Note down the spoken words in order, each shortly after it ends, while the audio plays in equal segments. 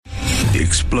The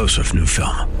explosive new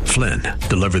film, Flynn,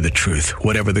 deliver the truth,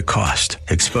 whatever the cost,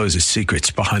 exposes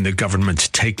secrets behind the government's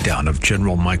takedown of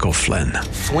General Michael Flynn.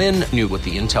 Flynn knew what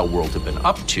the intel world had been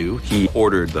up to. He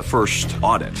ordered the first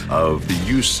audit of the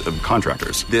use of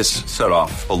contractors. This set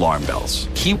off alarm bells.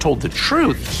 He told the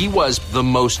truth. He was the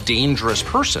most dangerous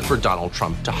person for Donald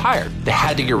Trump to hire. They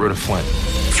had to get rid of Flynn.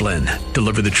 Flynn,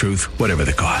 deliver the truth, whatever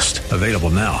the cost. Available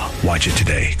now. Watch it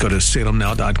today. Go to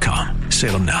salemnow.com.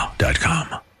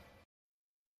 salemnow.com.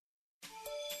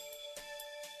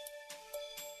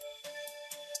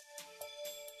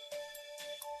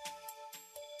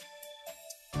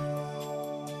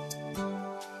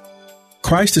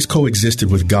 Christ has coexisted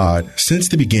with God since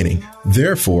the beginning.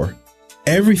 Therefore,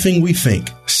 everything we think,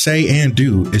 say, and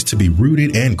do is to be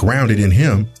rooted and grounded in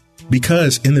Him,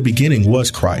 because in the beginning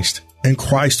was Christ, and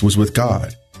Christ was with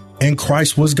God, and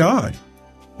Christ was God.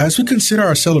 As we consider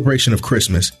our celebration of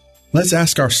Christmas, let's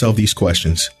ask ourselves these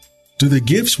questions. Do the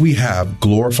gifts we have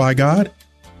glorify God?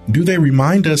 Do they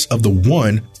remind us of the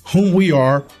one whom we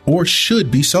are or should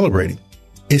be celebrating?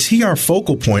 Is He our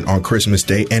focal point on Christmas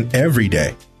Day and every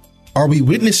day? Are we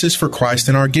witnesses for Christ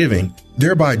in our giving,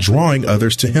 thereby drawing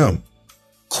others to Him?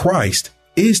 Christ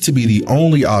is to be the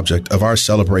only object of our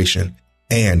celebration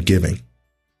and giving.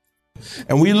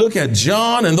 And we look at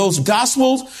John and those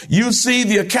Gospels, you see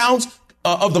the accounts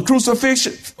of the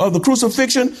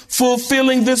crucifixion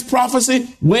fulfilling this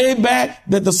prophecy way back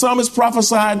that the psalmist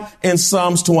prophesied in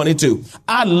Psalms 22.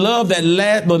 I love that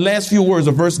the last few words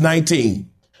of verse 19.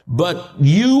 But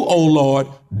you, O Lord,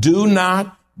 do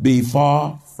not be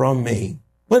far from me.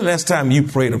 When the last time you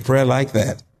prayed a prayer like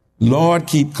that? Lord,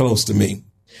 keep close to me.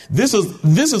 This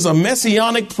is a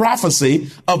messianic prophecy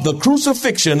of the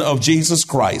crucifixion of Jesus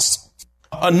Christ.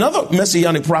 Another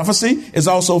messianic prophecy is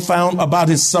also found about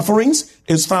his sufferings.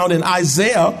 It's found in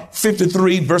Isaiah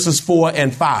 53 verses 4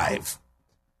 and 5.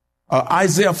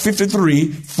 Isaiah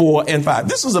 53, 4 and 5.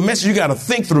 This is a message you got to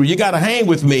think through. You got to hang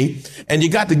with me and you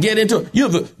got to get into it. You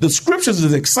know, the scriptures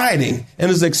is exciting and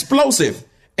is explosive.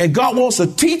 And God wants to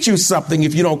teach you something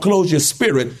if you don't close your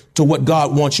spirit to what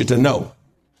God wants you to know.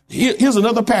 Here's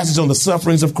another passage on the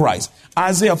sufferings of Christ.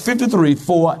 Isaiah 53,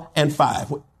 4 and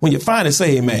 5. When you find it,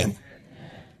 say amen.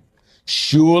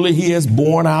 Surely He has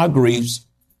borne our griefs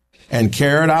and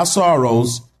carried our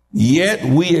sorrows, yet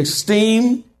we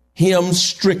esteem Him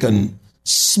stricken,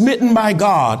 smitten by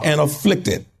God and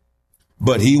afflicted.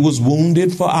 But He was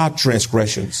wounded for our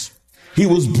transgressions. He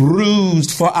was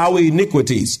bruised for our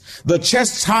iniquities. The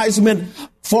chastisement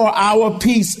for our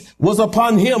peace was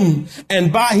upon Him,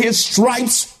 and by His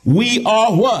stripes we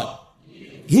are what?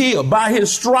 Healed. By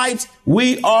His stripes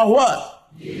we are what?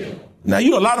 Healed. Now,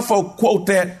 you know, a lot of folk quote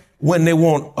that when they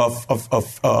want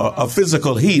a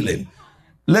physical healing.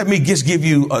 Let me just give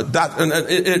you a doctor,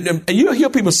 and you'll hear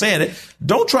people saying it.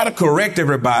 Don't try to correct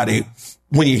everybody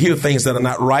when you hear things that are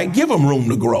not right. Give them room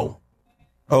to grow.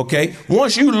 Okay.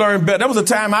 Once you learn better, there was a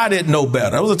time I didn't know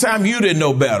better. There was a time you didn't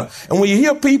know better. And when you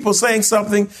hear people saying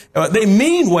something, they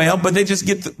mean well, but they just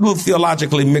get a little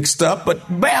theologically mixed up.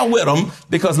 But bear with them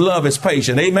because love is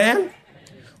patient. Amen.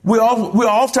 We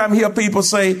often hear people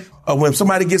say when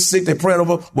somebody gets sick, they pray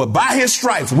over, well, by His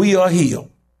stripes, we are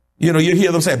healed. You know, you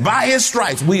hear them say, by His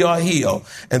stripes, we are healed,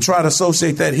 and try to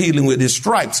associate that healing with His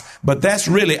stripes. But that's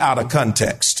really out of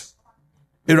context.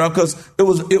 You know, because it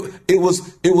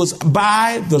was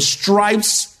by the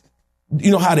stripes.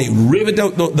 You know how they rivet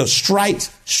the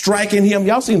stripes, striking Him.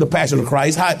 Y'all seen the Passion of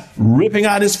Christ, how ripping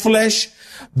out His flesh.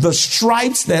 The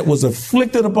stripes that was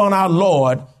afflicted upon our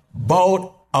Lord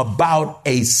brought about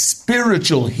a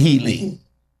spiritual healing.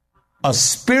 A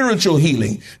spiritual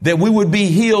healing, that we would be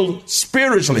healed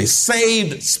spiritually,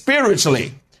 saved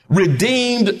spiritually,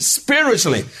 redeemed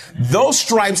spiritually. Those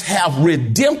stripes have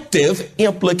redemptive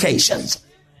implications.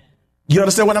 You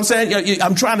understand what I'm saying?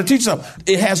 I'm trying to teach you something.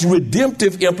 It has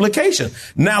redemptive implication.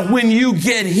 Now, when you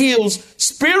get healed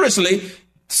spiritually,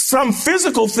 some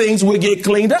physical things will get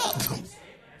cleaned up.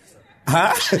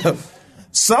 Huh?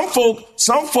 Some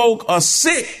folk are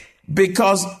sick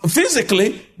because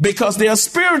they are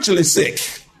spiritually sick.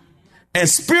 And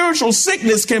spiritual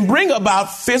sickness can bring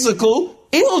about physical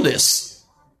illness.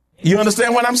 You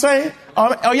understand what I'm saying?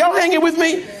 Are y'all hanging with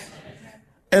me?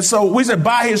 And so we said,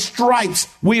 by His stripes,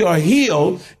 we are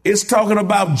healed. It's talking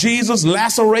about Jesus'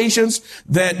 lacerations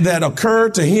that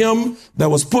occurred to Him, that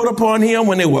was put upon Him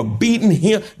when they were beating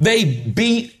Him. They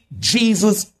beat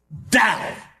Jesus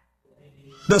down.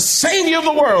 The Savior of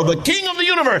the world, the King of the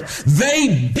universe,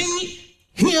 they beat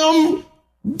Him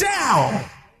down.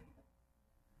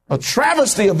 A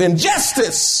travesty of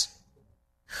injustice.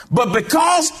 But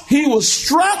because He was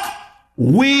struck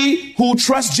we who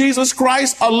trust Jesus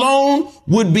Christ alone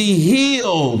would be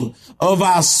healed of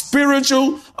our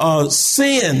spiritual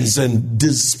sins and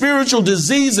spiritual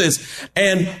diseases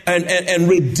and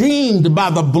redeemed by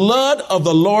the blood of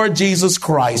the Lord Jesus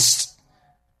Christ.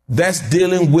 That's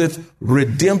dealing with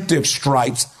redemptive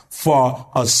stripes for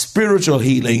a spiritual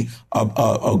healing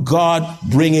of God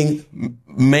bringing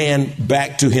man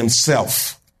back to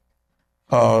himself.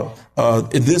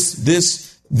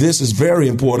 This is very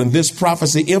important. This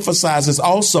prophecy emphasizes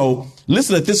also,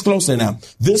 listen to this closely now.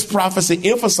 This prophecy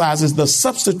emphasizes the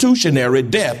substitutionary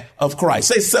death of Christ.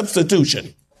 Say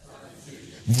substitution.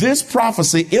 This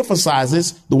prophecy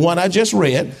emphasizes the one I just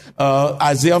read,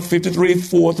 Isaiah 53,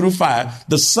 4-5,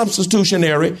 the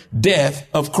substitutionary death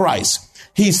of Christ.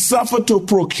 He suffered to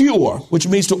procure, which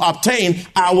means to obtain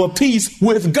our peace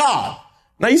with God.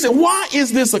 Now you say, why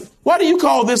do you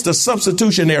call this the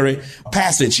substitutionary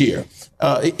passage here?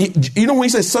 You know, when you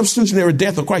say substitutionary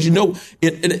death of Christ, you know,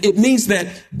 it means that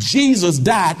Jesus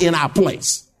died in our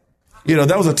place. You know,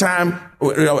 there was a time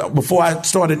before I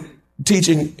started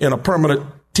teaching in a permanent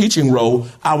teaching role,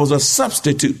 I was a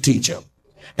substitute teacher.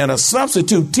 And a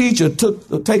substitute teacher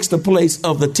takes the place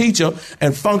of the teacher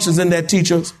and functions in that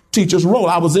teacher's role.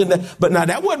 I was in that, but now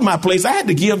that wasn't my place. I had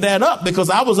to give that up because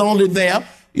I was only there,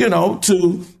 you know,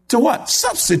 to what?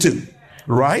 Substitute,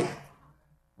 right?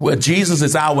 Well, Jesus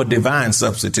is our divine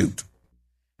substitute.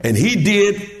 And he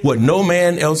did what no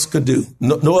man else could do.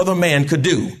 No other man could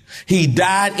do. He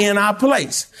died in our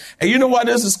place. And you know what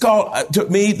this is called to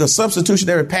me? The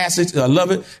substitutionary passage. I love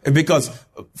it because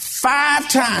 5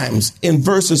 times in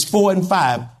verses 4 and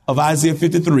 5 of Isaiah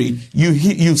 53,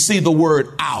 you see the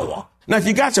word our. Now, if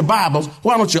you got your Bibles,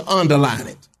 why don't you underline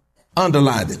it?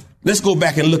 Underline it. Let's go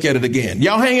back and look at it again.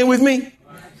 Y'all hanging with me?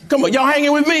 Come on. Y'all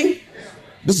hanging with me?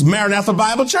 This is Maranatha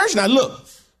Bible Church. Now look.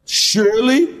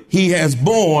 Surely he has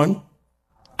borne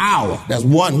our, that's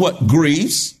one, what?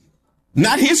 Griefs,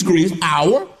 not his griefs,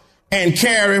 our, and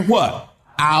carried what?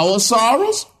 Our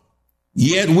sorrows.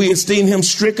 Yet we esteem him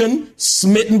stricken,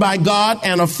 smitten by God,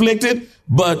 and afflicted,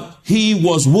 but he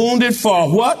was wounded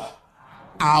for what?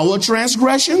 Our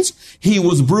transgressions. He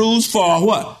was bruised for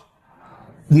what?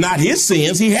 Not his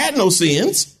sins. He had no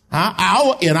sins. In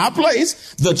our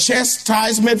place. The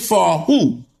chastisement for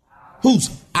who? Whose?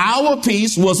 Our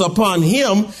peace was upon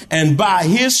him, and by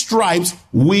his stripes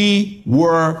we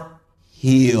were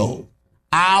healed.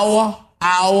 Our.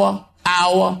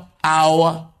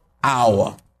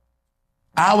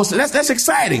 That's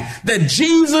exciting that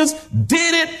Jesus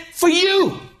did it for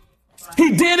you.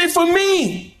 He did it for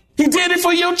me. He did it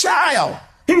for your child.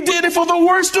 He did it for the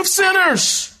worst of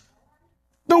sinners.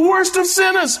 The worst of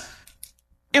sinners.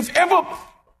 If ever,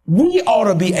 we ought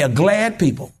to be a glad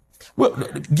people. Well,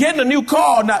 getting a new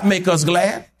car not make us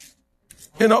glad.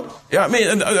 You know,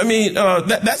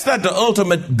 that's not the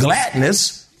ultimate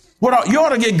gladness. You ought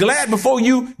to get glad before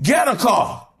you get a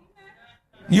car.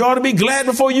 You ought to be glad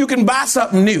before you can buy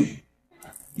something new.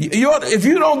 If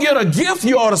you don't get a gift,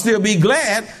 you ought to still be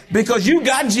glad because you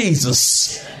got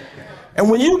Jesus. And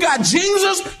when you got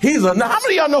Jesus, he's enough. How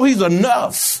many of y'all know he's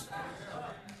enough?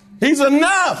 He's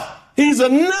enough. He's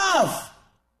enough.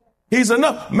 He's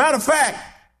enough. Matter of fact,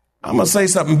 I'm going to say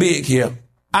something big here.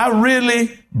 I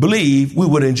really believe we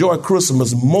would enjoy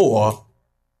Christmas more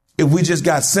if we just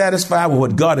got satisfied with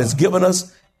what God has given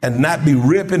us and not be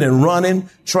ripping and running,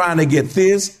 trying to get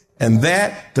this and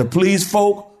that to please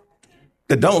folk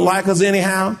that don't like us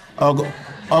anyhow, or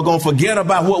going to forget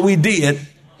about what we did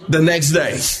the next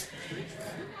day.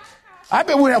 I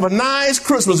bet we'd have a nice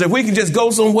Christmas if we could just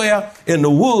go somewhere in the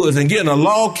woods and get in a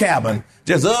log cabin,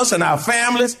 just us and our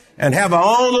families, and have our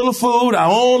own little food, our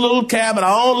own little cabin,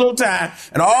 our own little time.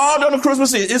 And all during the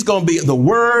Christmas season, it's going to be the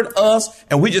word, us,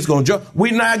 and we just going to enjoy.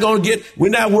 We're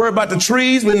not worried about the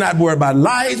trees. We're not worried about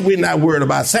lights. We're not worried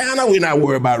about Santa. We're not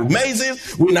worried about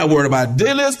Macy's. We're not worried about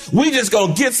dealers. We just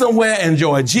going to get somewhere,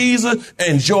 enjoy Jesus,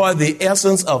 enjoy the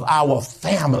essence of our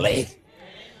family.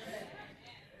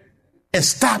 And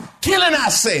stop killing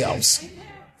ourselves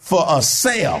for a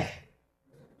sale.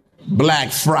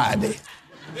 Black Friday.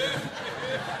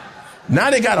 Now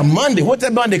they got a Monday. What's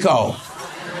that Monday called?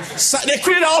 They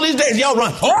created all these days. Y'all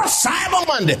run. Oh, Cyber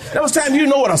Monday. That was time you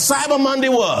know what a Cyber Monday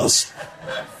was.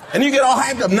 And you get all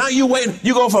hyped up. Now you wait.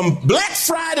 You go from Black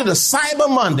Friday to Cyber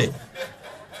Monday.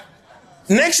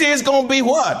 Next year it's going to be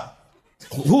what?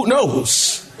 Who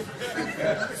knows?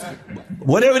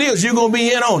 Whatever it is, you're going to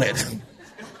be in on it.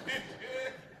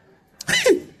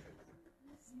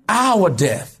 Our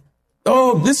death.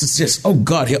 Oh, this is just, oh,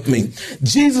 God help me.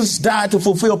 Jesus died to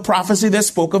fulfill prophecy that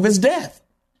spoke of his death.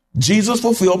 Jesus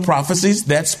fulfilled prophecies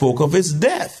that spoke of his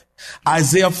death.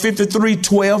 Isaiah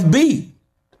 53:12b.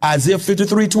 Isaiah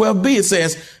 53:12b, it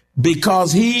says,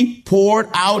 because he poured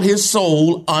out his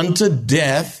soul unto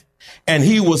death, and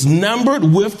he was numbered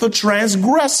with the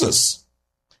transgressors,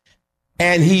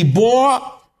 and he bore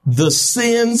the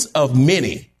sins of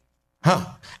many,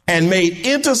 and made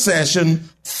intercession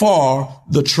for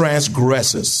the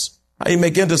transgressors. How do you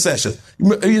make intercession?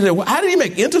 You say, well, how did he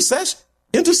make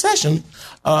intercession?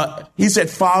 He said,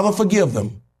 Father, forgive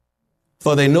them,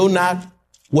 for they know not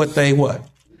what they what.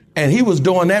 And he was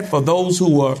doing that for those who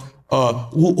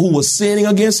were sinning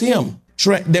against him.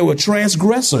 They were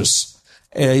transgressors.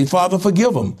 Father,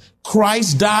 forgive them.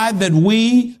 Christ died that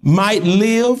we might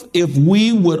live if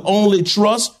we would only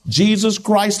trust Jesus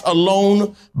Christ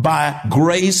alone by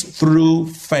grace through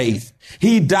faith.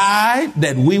 He died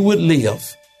that we would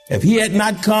live. If he had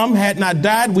not come, had not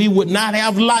died, we would not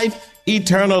have life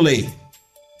eternally.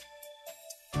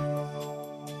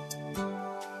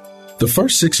 The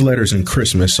first 6 letters in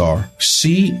Christmas are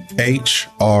C, H,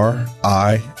 R,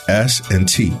 I, S, and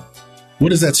T. What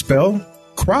does that spell?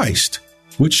 Christ,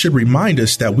 which should remind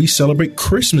us that we celebrate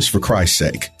Christmas for Christ's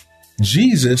sake.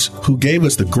 Jesus, who gave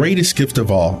us the greatest gift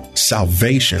of all,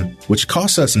 salvation, which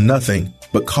costs us nothing,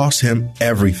 but costs him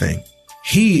everything.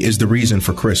 He is the reason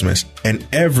for Christmas and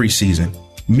every season.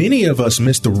 Many of us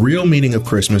miss the real meaning of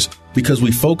Christmas because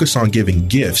we focus on giving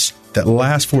gifts that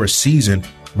last for a season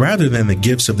rather than the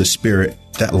gifts of the Spirit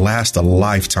that last a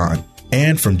lifetime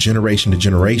and from generation to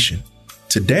generation.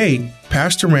 Today,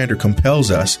 Pastor Rander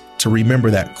compels us to remember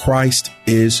that Christ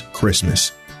is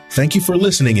Christmas. Thank you for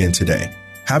listening in today.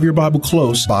 Have your Bible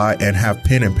close by and have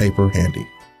pen and paper handy.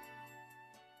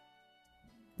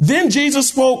 Then Jesus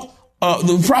spoke.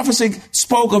 The prophecy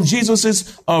spoke of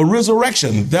Jesus'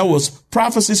 resurrection. There was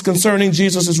prophecies concerning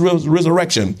Jesus'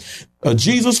 resurrection.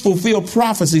 Jesus fulfilled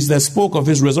prophecies that spoke of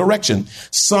his resurrection.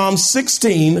 Psalm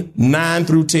 16, 9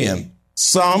 through 10.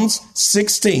 Psalms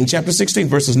 16, chapter 16,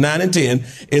 verses 9 and 10.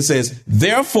 It says,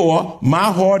 therefore,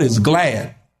 my heart is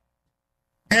glad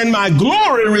and my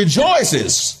glory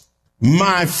rejoices.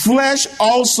 My flesh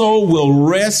also will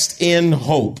rest in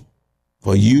hope.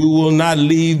 For you will not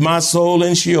leave my soul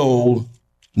in Sheol,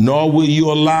 nor will you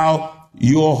allow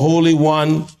your Holy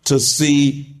One to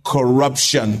see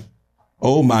corruption.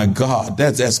 Oh, my God,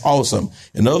 that's awesome.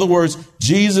 In other words,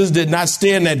 Jesus did not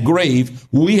stay in that grave.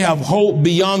 We have hope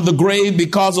beyond the grave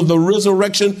because of the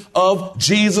resurrection of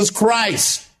Jesus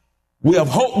Christ. We have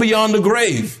hope beyond the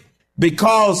grave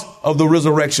because of the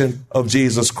resurrection of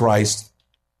Jesus Christ.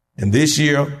 And this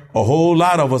year, a whole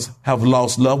lot of us have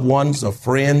lost loved ones or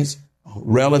friends,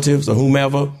 relatives or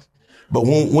whomever. But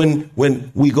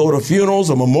when we go to funerals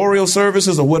or memorial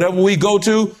services or whatever we go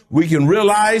to, we can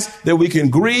realize that we can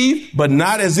grieve, but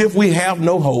not as if we have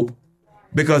no hope,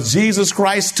 because Jesus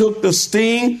Christ took the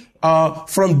sting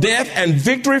from death and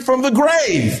victory from the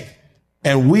grave.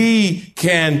 And we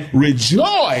can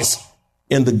rejoice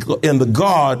in the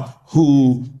God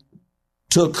who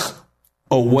took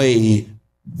away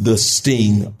the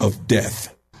sting of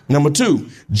death. Number 2,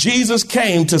 Jesus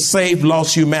came to save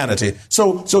lost humanity.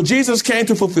 So Jesus came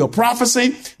to fulfill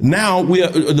prophecy. Now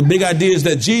the big idea is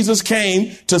that Jesus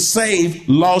came to save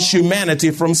lost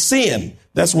humanity from sin.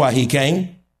 That's why he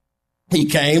came. He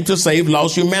came to save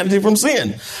lost humanity from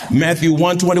sin. Matthew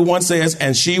 1:21 says,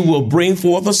 and she will bring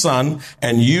forth a son,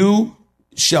 and you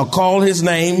shall call his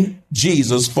name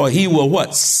Jesus, for he will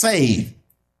what? Save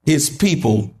his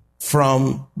people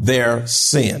from their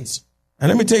sins. And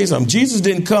let me tell you something. Jesus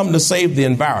didn't come to save the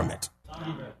environment.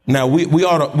 Now we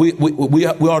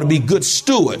ought to be good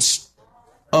stewards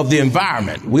of the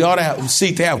environment. We ought to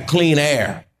seek to have clean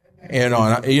air. I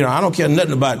don't care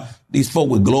nothing about these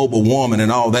folk with global warming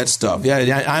and all that stuff.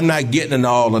 Yeah, I'm not getting into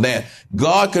all of that.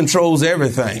 God controls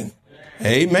everything.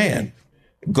 Amen.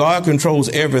 God controls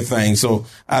everything. So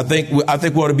I think we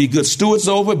ought to be good stewards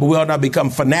over it, but we ought not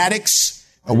become fanatics.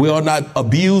 We ought not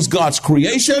abuse God's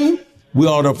creation. We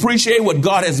ought to appreciate what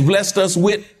God has blessed us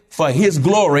with for his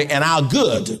glory and our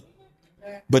good.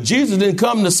 But Jesus didn't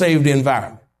come to save the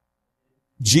environment.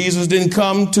 Jesus didn't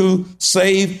come to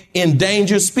save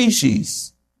endangered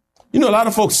species. You know, a lot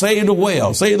of folks save the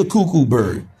whale, save the cuckoo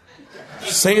bird,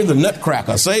 save the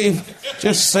nutcracker, save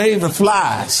the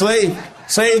fly,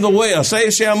 save the whale, save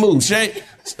Shamu,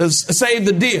 save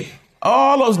the deer.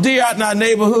 All those deer out in our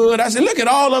neighborhood. I said, look at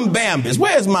all them Bambis.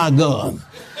 Where's my gun?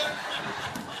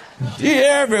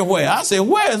 Deer everywhere. I said,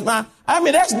 where's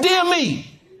that's deer meat.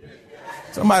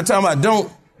 Somebody talking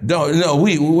about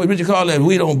what you call that?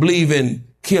 We don't believe in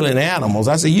killing animals.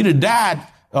 I said, you'd have died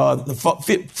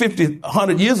 50,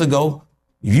 100 years ago.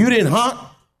 If you didn't hunt,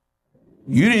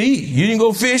 you didn't eat, you didn't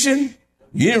go fishing,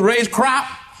 you didn't raise crop,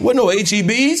 Wasn't no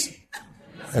HEBs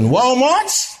and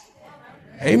Walmarts.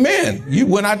 Amen. You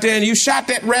went out there and you shot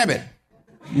that rabbit.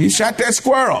 You shot that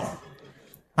squirrel.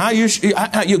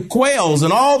 You quails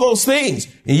and all those things.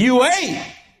 And you ate.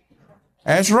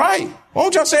 That's right.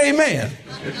 Won't y'all say amen?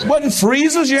 It wasn't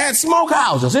freezers. You had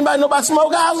smokehouses. Anybody know about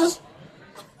smokehouses?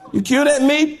 You kill that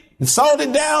meat and salt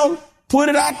it down, put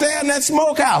it out there in that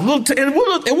smokehouse.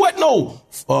 It wasn't no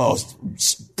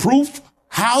proof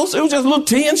house. It was just a little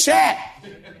tin shack.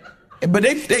 But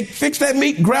they fixed that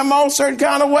meat grandma a certain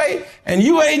kind of way, and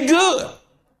you ate good.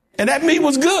 And that meat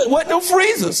was good. Wasn't no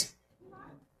freezers.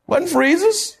 Wasn't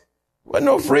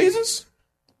no freezers.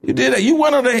 You did that. You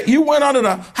went under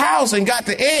the house and got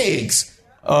the eggs.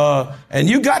 And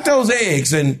you got those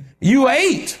eggs and you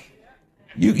ate.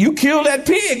 You killed that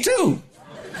pig too.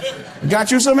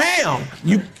 Got you some ham.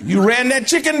 You ran that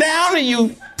chicken down and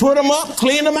you put them up,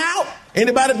 clean them out.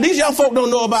 These young folk don't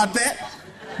know about that.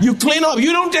 You clean up.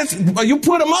 You don't just, you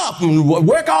put them up and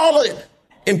work all the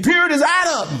impurities out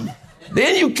of them.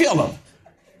 Then you kill them.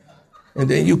 And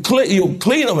then you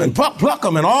clean them and pluck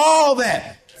them and all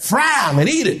that. Fry them and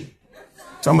eat it.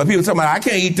 Some people talking about, I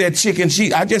can't eat that chicken.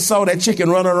 I just saw that chicken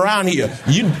running around here.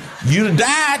 You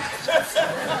died.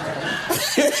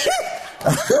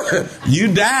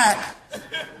 You died.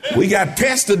 We got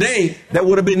pests today that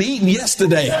would have been eaten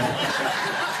yesterday.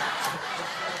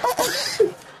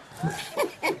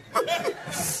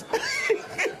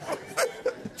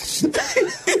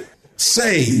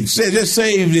 Just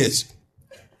save this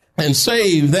and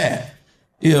save that.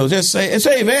 Just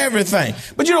save everything.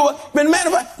 But you know what? But matter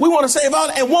of fact, we want to save all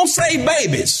that and won't save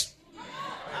babies.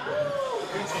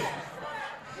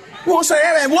 We won't save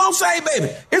everything. Won't save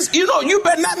babies. You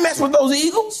better not mess with those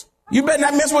eagles. You better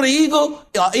not mess with an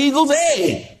eagle's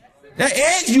egg. That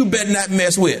eggs you better not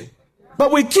mess with.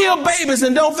 But we kill babies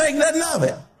and don't think nothing of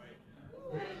it.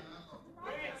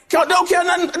 Don't kill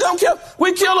nothing. Don't kill.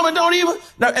 We kill them and don't even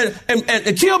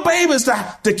and kill babies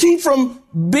to keep from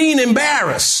being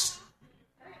embarrassed.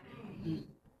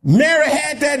 Mary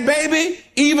had that baby,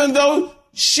 even though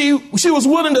she was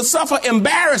willing to suffer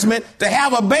embarrassment to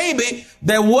have a baby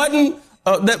that wasn't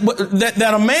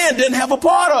that a man didn't have a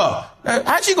part of.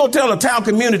 How's she gonna tell a town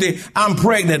community I'm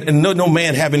pregnant and no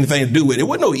man have anything to do with it? There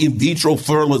wasn't no in vitro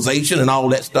fertilization and all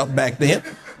that stuff back then.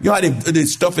 You know how they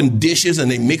stuff in dishes and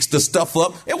they mix the stuff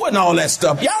up? It wasn't all that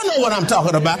stuff. Y'all know what I'm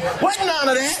talking about. Wasn't none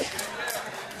of that.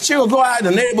 She would go out in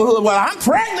the neighborhood, well, I'm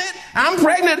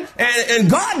pregnant,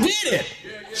 and God did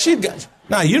it.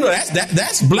 Now, you know,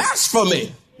 that's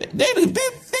blasphemy. They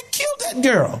killed that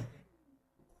girl.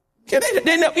 You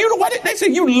know what? They said,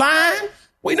 you lying?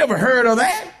 We never heard of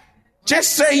that.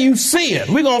 Just say you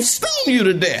sin. We're going to stone you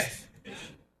to death.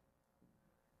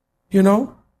 You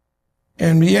know?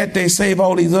 And yet they save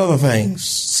all these other things.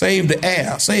 Save the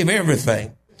air. Save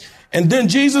everything. And then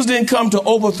Jesus didn't come to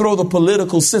overthrow the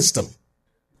political system.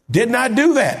 Did not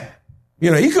do that. You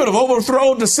know, he could have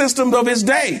overthrown the system of his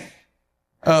day.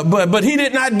 But he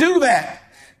did not do that.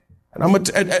 And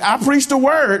I preach the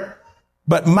word,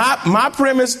 but my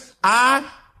premise, I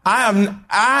am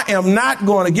not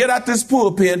going to get out this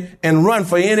pulpit and run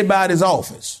for anybody's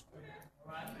office.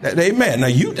 Amen. Now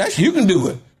you can do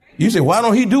it. You say, why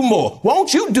don't he do more?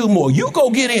 Won't you do more? You go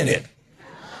get in it.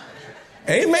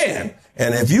 Amen.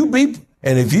 And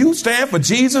if you stand for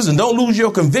Jesus and don't lose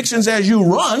your convictions as you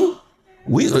run,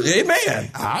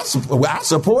 amen. I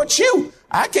support you.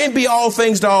 I can't be all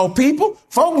things to all people.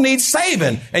 Folk need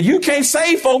saving, and you can't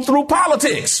save folk through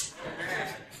politics.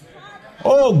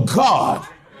 Oh, God.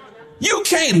 You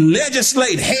can't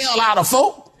legislate hell out of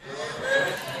folk.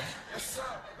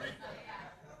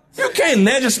 You can't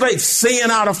legislate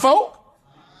sin out of folk.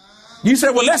 You say,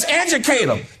 well, let's educate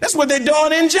them. That's what they're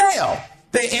doing in jail.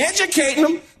 They're educating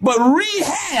them, but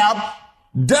rehab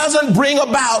doesn't bring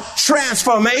about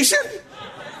transformation.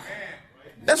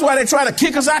 That's why they try to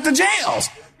kick us out the jails,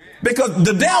 because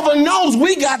the devil knows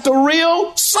we got the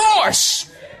real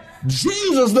source.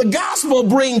 Jesus, the gospel,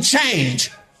 bring change.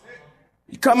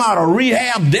 You come out a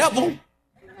rehab devil.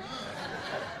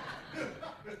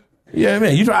 Yeah,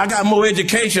 man. You try, I got more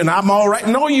education, I'm all right.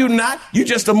 No, you're not. You're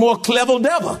just a more clever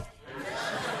devil.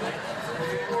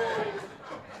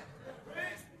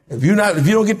 If you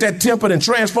don't get that tempered and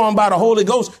transformed by the Holy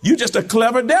Ghost, you're just a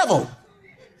clever devil.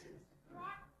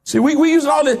 See, we use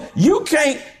all this.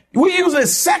 We use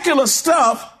this secular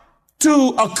stuff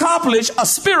to accomplish a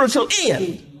spiritual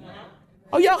end.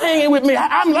 Oh, y'all hanging with me?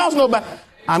 I'm lost nobody.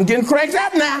 I'm getting cranked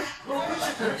up now.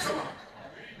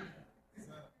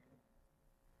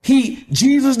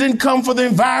 Jesus didn't come for the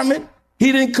environment.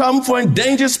 He didn't come for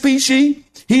endangered species.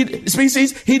 He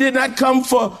did not come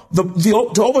for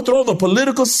to overthrow the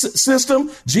political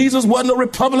system. Jesus wasn't a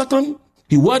Republican.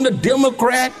 He wasn't a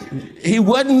Democrat. He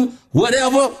wasn't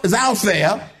whatever is out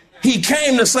there. He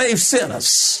came to save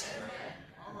sinners.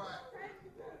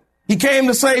 He came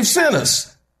to save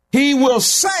sinners. He will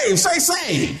save. Say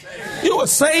save. You will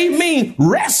save mean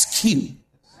rescue.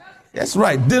 That's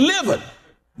right. Delivered.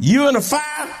 You in a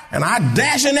fire, and I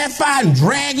dash in that fire and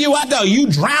drag you out there. You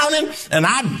drowning, and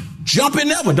I jump in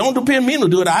there. But don't depend on me to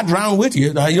do it. I drown with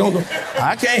you.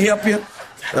 I can't help you.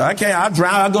 I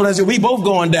drown. I go there and say, we both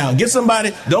going down. Get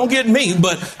somebody. Don't get me.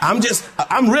 But I'm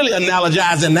really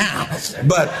analogizing now.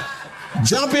 But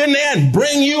jump in there and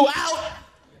bring you out.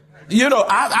 You know,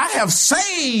 I have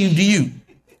saved you.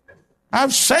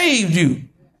 I've saved you.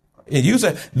 And you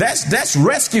say, that's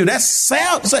rescue. That's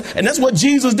self. And that's what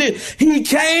Jesus did. He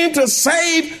came to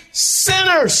save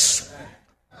sinners.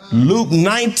 Luke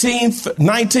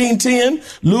 19:10.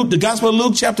 Luke, the Gospel of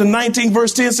Luke, chapter 19,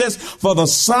 verse 10 says, for the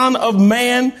Son of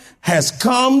Man has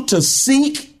come to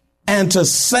seek and to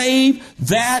save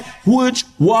that which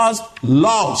was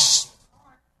lost.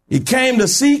 He came to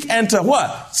seek and to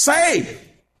what? Save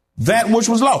that which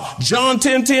was lost. John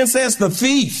 10:10 says, the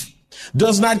thief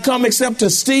does not come except to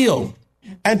steal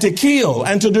and to kill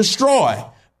and to destroy.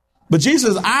 But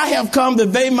Jesus, I have come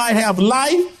that they might have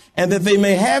life and that they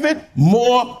may have it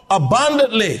more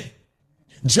abundantly.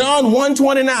 John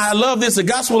 1:29. I love this. The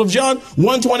Gospel of John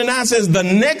 1:29 says, the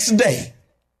next day,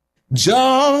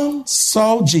 John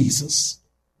saw Jesus.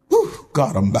 Whew,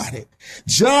 God Almighty.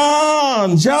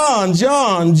 John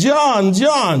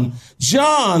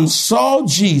saw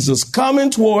Jesus coming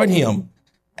toward him.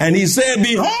 And he said,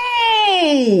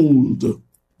 behold,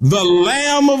 the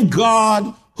Lamb of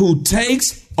God who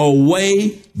takes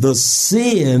away the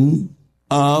sin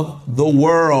of the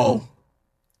world.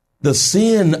 The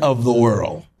sin of the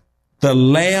world. The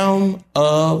Lamb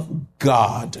of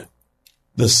God.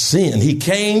 The sin. He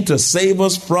came to save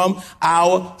us from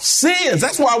our sins.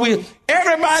 That's why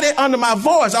everybody under my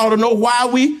voice ought to know why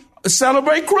we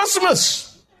celebrate Christmas.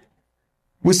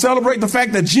 We celebrate the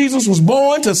fact that Jesus was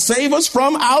born to save us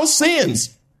from our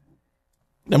sins.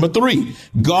 Number 3,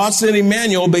 God sent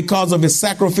Emmanuel because of his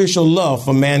sacrificial love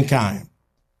for mankind.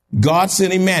 God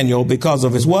sent Emmanuel because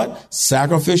of his what?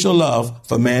 Sacrificial love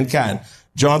for mankind.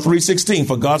 John 3:16,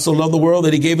 for God so loved the world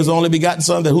that he gave his only begotten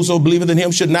son, that whoso believeth in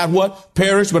him should not what?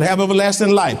 Perish, but have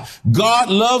everlasting life. God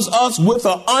loves us with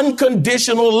an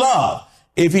unconditional love.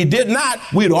 If he did not,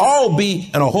 we'd all be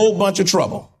in a whole bunch of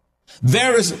trouble.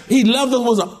 He loved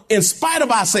us in spite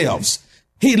of ourselves.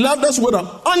 He loved us with an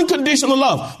unconditional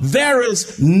love. There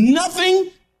is nothing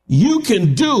you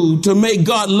can do to make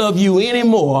God love you any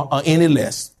more or any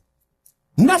less.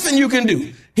 Nothing you can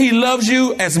do. He loves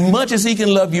you as much as he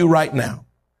can love you right now.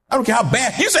 I don't care how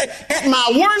bad. You say, at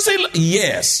my worst,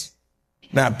 yes.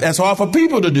 Now, that's hard for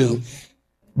people to do.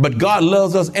 But God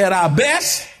loves us at our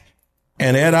best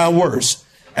and at our worst.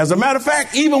 As a matter of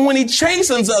fact, even when he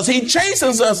chastens us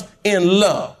in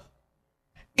love.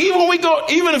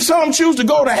 Even if some choose to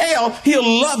go to hell,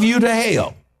 he'll love you to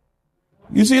hell.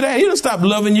 You see that? He'll stop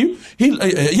loving you.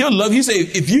 He'll love you. Say,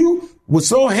 if you were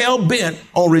so hell bent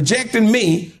on rejecting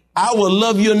me, I will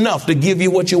love you enough to give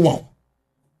you what you want.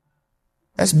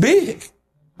 That's big.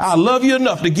 I'll love you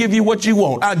enough to give you what you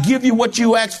want. I'll give you what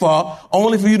you asked for,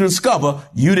 only for you to discover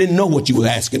you didn't know what you were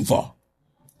asking for.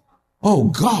 Oh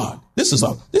God, this is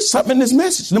something in this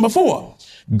message. Number 4,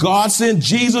 God sent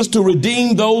Jesus to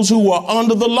redeem those who were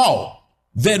under the law,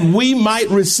 that we might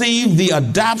receive the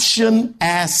adoption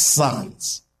as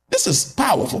sons. This is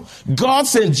powerful. God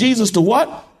sent Jesus to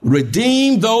what?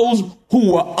 Redeem those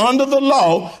who were under the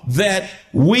law, that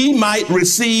we might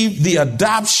receive the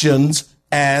adoptions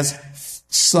as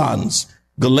sons.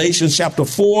 Galatians chapter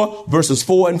 4, verses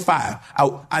 4 and 5.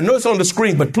 I know it's on the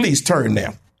screen, but please turn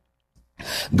there.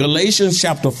 Galatians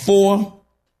chapter 4,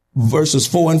 verses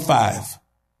 4 and 5.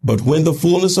 But when the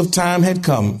fullness of time had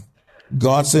come,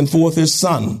 God sent forth his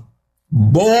son,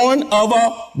 born of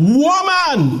a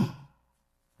woman,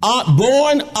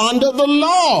 born under the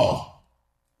law.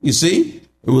 You see,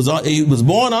 he was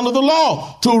born under the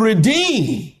law to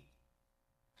redeem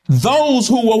those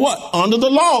who were what? Under the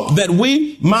law, that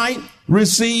we might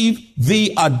receive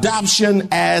the adoption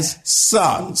as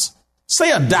sons. Say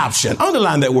adoption.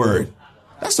 Underline that word.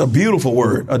 That's a beautiful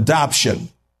word, adoption.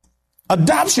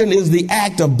 Adoption is the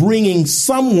act of bringing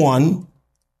someone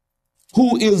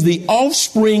who is the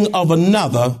offspring of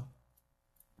another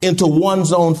into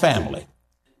one's own family.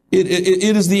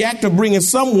 It is the act of bringing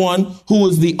someone who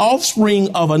is the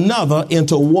offspring of another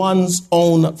into one's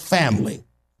own family.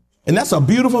 And that's a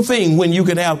beautiful thing when you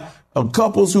can have of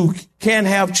couples who can't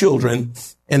have children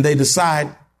and they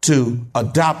decide to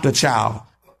adopt a child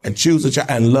and choose a child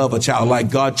and love a child like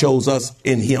God chose us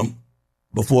in him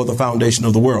before the foundation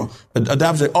of the world.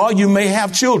 Adoption, or you may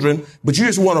have children, but you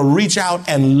just want to reach out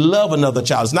and love another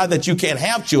child. It's not that you can't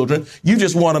have children. You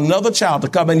just want another child to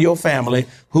come in your family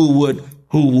who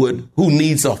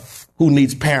needs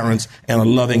parents and a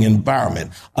loving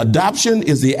environment. Adoption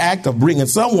is the act of bringing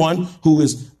someone who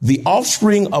is the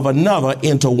offspring of another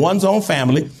into one's own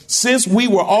family. Since we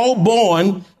were all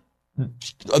born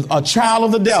a child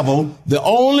of the devil, the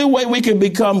only way we can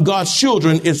become God's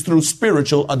children is through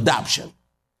spiritual adoption.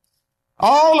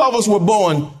 All of us were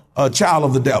born a child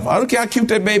of the devil. I don't care how cute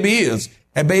that baby is.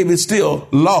 That baby is still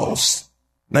lost.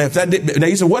 Now,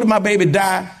 you say, what if my baby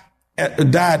died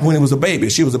when it was a baby?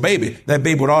 She was a baby. That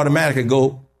baby would automatically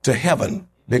go to heaven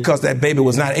because that baby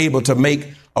was not able to make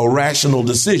a rational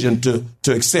decision to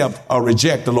accept or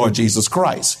reject the Lord Jesus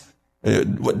Christ.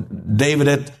 David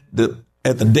at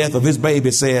the death of his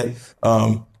baby said,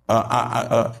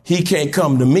 he can't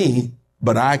come to me,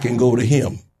 but I can go to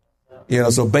him.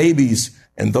 So babies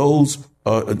and those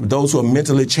who are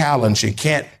mentally challenged and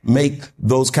can't make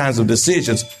those kinds of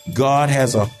decisions, God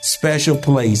has a special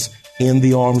place in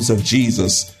the arms of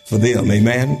Jesus for them.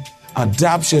 Amen.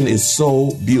 Adoption is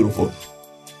so beautiful.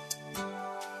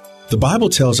 The Bible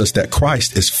tells us that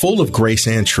Christ is full of grace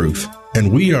and truth,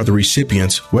 and we are the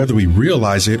recipients whether we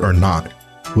realize it or not.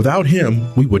 Without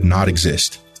him, we would not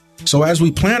exist. So as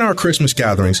we plan our Christmas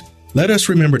gatherings, let us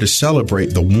remember to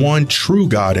celebrate the one true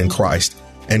God in Christ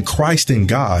and Christ in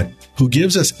God, who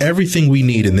gives us everything we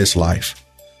need in this life.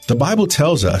 The Bible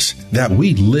tells us that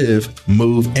we live,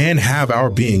 move, and have our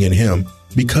being in him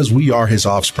because we are his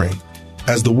offspring.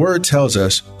 As the word tells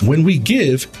us, when we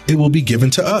give, it will be given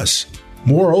to us.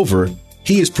 Moreover,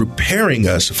 he is preparing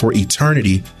us for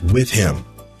eternity with him.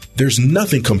 There's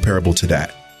nothing comparable to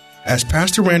that. As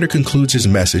Pastor Rander concludes his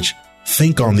message,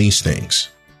 think on these things.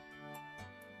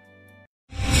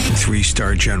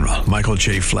 3-star General Michael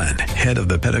J. Flynn, head of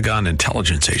the Pentagon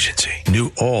Intelligence Agency,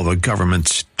 knew all the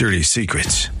government's dirty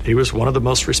secrets. He was one of the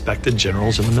most respected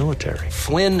generals in the military.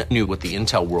 Flynn knew what the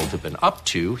intel world had been up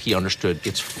to. He understood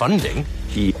its funding.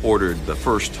 He ordered the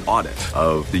first audit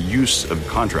of the use of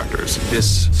contractors.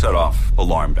 This set off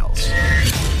alarm bells.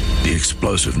 The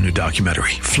explosive new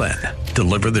documentary, Flynn,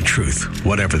 Deliver the Truth,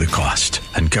 Whatever the Cost,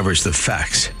 uncovers the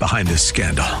facts behind this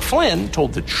scandal. Flynn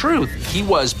told the truth. He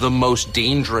was the most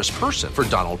dangerous person for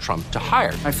Donald Trump to hire.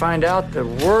 I find out the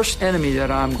worst enemy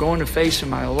that I'm going to face in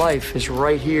my life is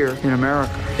right here in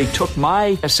America. They took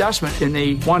my assessment and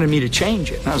they wanted me to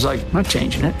change it. And I was like, I'm not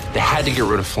changing it. They had to get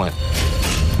rid of Flynn.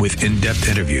 With in-depth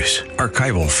interviews,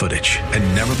 archival footage,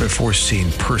 and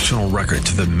never-before-seen personal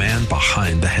records of the man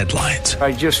behind the headlines.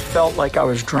 I just felt like I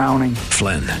was drowning.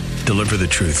 Flynn, Deliver the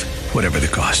Truth, Whatever the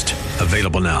Cost.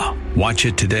 Available now. Watch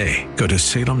it today. Go to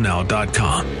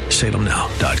salemnow.com.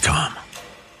 salemnow.com.